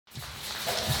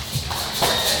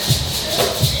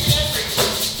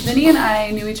Vinny and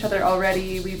I knew each other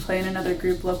already. We play in another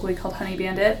group locally called Honey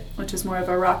Bandit, which is more of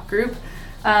a rock group.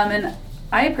 And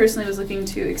I personally was looking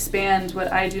to expand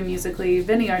what I do musically.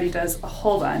 Vinny already does a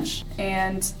whole bunch.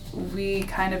 And we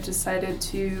kind of decided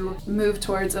to move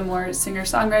towards a more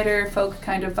singer-songwriter, folk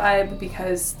kind of vibe,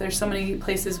 because there's so many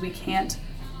places we can't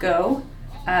go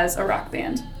as a rock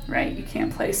band, right? You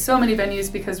can't play so many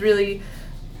venues because really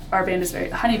our band is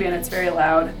Honey Bandit's very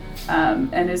loud,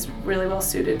 and is really well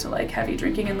suited to like heavy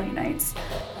drinking and late nights.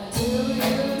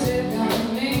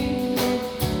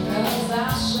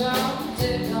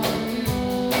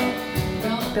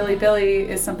 Billie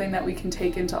is something that we can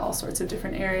take into all sorts of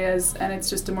different areas, and it's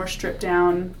just a more stripped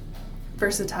down,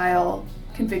 versatile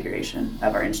configuration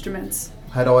of our instruments.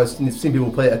 I'd always seen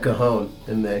people play a cajon,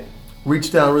 and they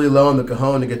reach down really low on the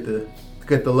cajon to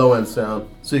get the low end sound.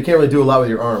 So you can't really do a lot with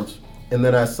your arms. And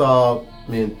then I saw,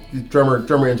 these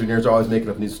drummer engineers are always making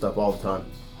up new stuff all the time.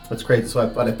 That's crazy. So I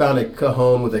found a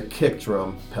cajon with a kick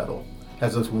drum pedal. It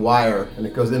has this wire, and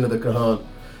it goes into the cajon.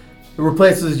 It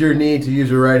replaces your need to use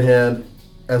your right hand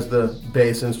as the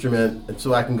bass instrument, and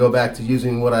so I can go back to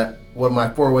using what my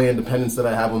four-way independence that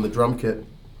I have on the drum kit,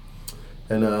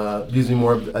 and using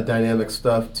more of a dynamic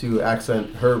stuff to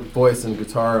accent her voice and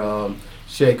guitar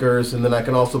shakers, and then I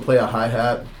can also play a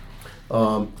hi-hat,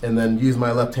 and then use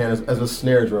my left hand as a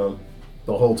snare drum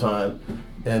the whole time,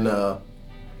 and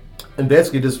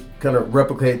basically just kind of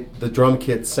replicate the drum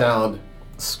kit sound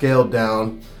scaled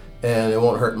down, and it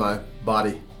won't hurt my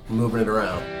body moving it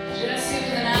around.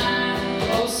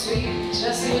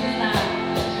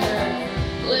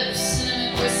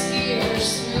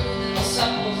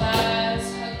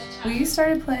 We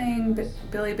started playing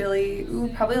Billie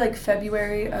probably like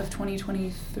February of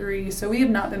 2023, so we have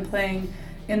not been playing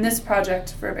in this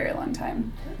project for a very long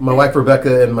time. My wife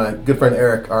Rebecca and my good friend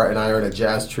Eric and I are in a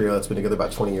jazz trio that's been together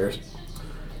about 20 years.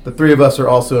 The three of us are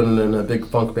also in a big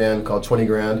funk band called 20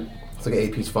 Grand. It's like an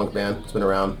 8-piece funk band. It's been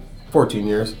around 14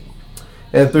 years.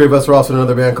 And the three of us are also in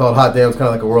another band called Hot Damn. It's kind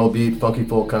of like a world beat, funky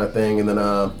folk kind of thing. And then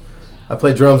I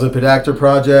play drums in Pedactor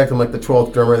Project. I'm like the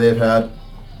 12th drummer they've had.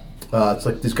 It's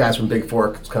like these guys from Big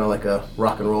Fork. It's kind of like a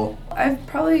rock and roll. I've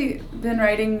probably been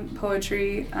writing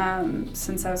poetry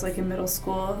since I was like in middle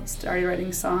school. Started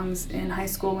writing songs in high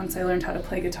school once I learned how to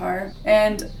play guitar.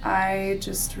 And I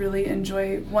just really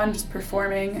enjoy, just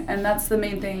performing. And that's the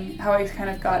main thing, how I kind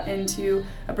of got into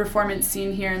a performance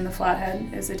scene here in the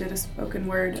Flathead, is I did a spoken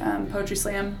word poetry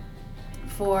slam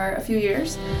for a few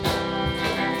years.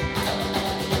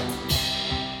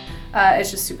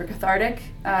 It's just super cathartic.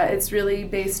 It's really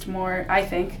based more, I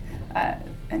think,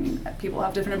 people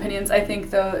have different opinions. I think,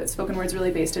 though, spoken word's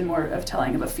really based in more of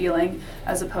telling of a feeling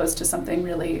as opposed to something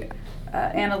really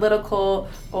analytical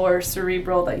or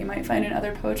cerebral that you might find in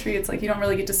other poetry. It's like you don't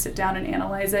really get to sit down and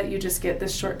analyze it. You just get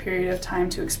this short period of time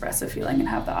to express a feeling and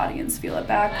have the audience feel it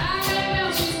back.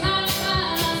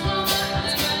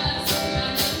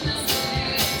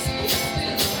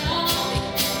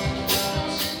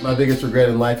 My biggest regret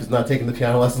in life is not taking the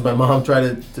piano lessons my mom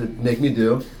tried to make me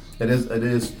do. It is,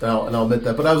 and I'll admit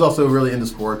that. But I was also really into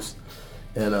sports,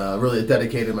 and really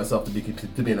dedicated myself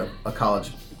to being a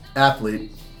college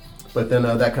athlete. But then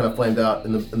that kind of flamed out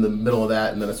in the middle of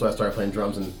that, and then so I started playing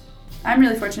drums. And I'm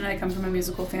really fortunate. I come from a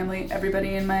musical family.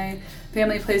 Everybody in my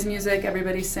family plays music.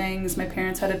 Everybody sings. My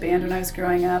parents had a band when I was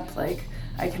growing up. Like,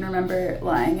 I can remember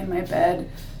lying in my bed.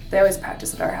 They always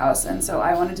practice at our house, and so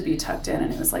I wanted to be tucked in,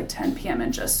 and it was like 10 p.m.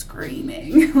 and just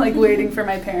screaming, like waiting for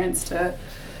my parents to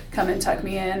come and tuck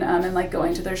me in, and like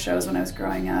going to their shows when I was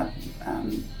growing up,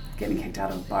 getting kicked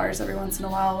out of bars every once in a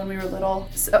while when we were little.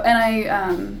 So, and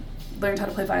I learned how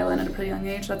to play violin at a pretty young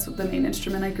age. That's the main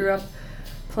instrument I grew up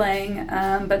playing,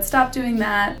 but stopped doing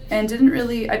that and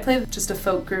I played just a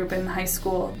folk group in high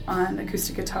school on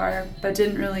acoustic guitar, but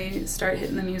didn't really start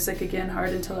hitting the music again hard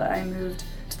until I moved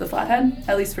to the Flathead,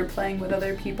 at least for playing with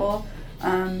other people,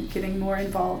 getting more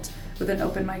involved with an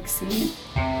open mic scene.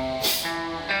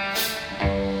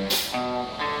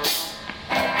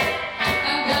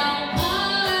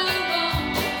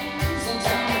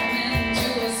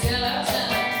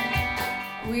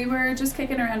 We were just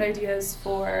kicking around ideas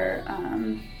for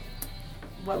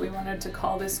what we wanted to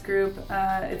call this group.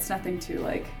 It's nothing too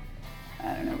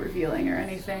revealing or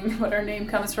anything what our name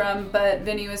comes from, but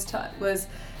Vinny was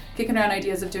kicking around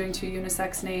ideas of doing 2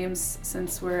 unisex names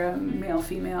since we're a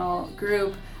male-female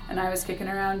group, and I was kicking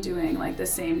around doing like the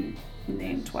same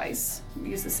name twice,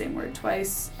 use the same word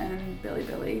twice, and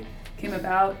Billie came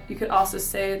about. You could also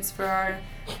say it's for our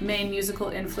main musical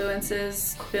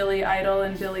influences, Billy Idol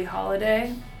and Billie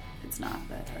Holiday. it's not.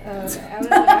 But okay.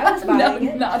 I was buying no,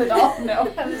 it. Not at all.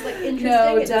 No. I was like, interesting.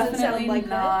 No, it doesn't definitely sound like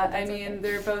not. that, I mean,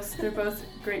 okay. they're both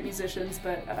great musicians,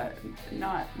 but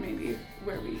not maybe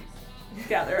where we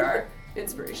gather our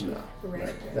inspiration. No.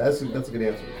 Right. That's a good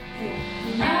answer.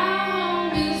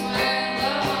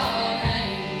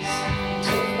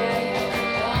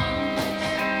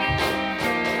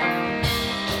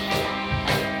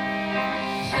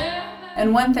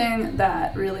 And one thing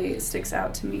that really sticks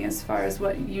out to me as far as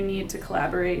what you need to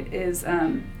collaborate is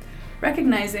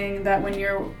recognizing that when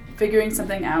you're figuring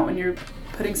something out, when you're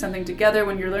putting something together,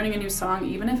 when you're learning a new song,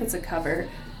 even if it's a cover,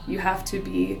 you have to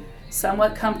be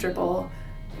somewhat comfortable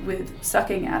with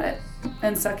sucking at it,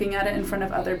 and sucking at it in front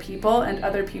of other people, and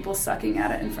other people sucking at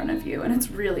it in front of you. And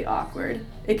it's really awkward.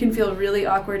 It can feel really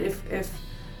awkward if it's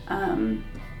not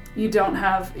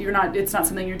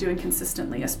something you're doing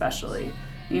consistently, especially.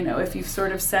 You know, if you've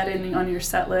sort of set in on your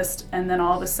set list and then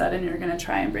all of a sudden you're going to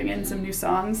try and bring in some new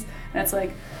songs and it's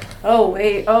like, oh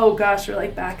wait, oh gosh, we're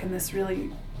like back in this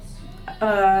really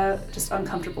just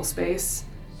uncomfortable space,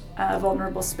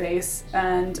 vulnerable space.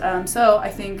 And so I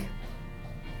think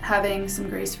having some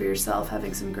grace for yourself,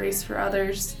 having some grace for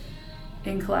others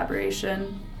in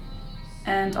collaboration,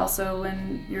 and also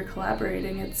when you're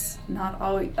collaborating, it's not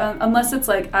always, unless it's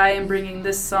like, I am bringing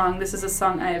this song, this is a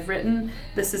song I have written,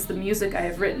 this is the music I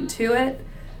have written to it,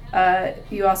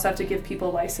 you also have to give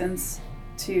people license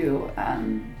to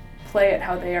play it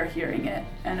how they are hearing it,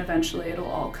 and eventually it'll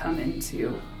all come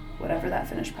into whatever that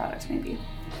finished product may be.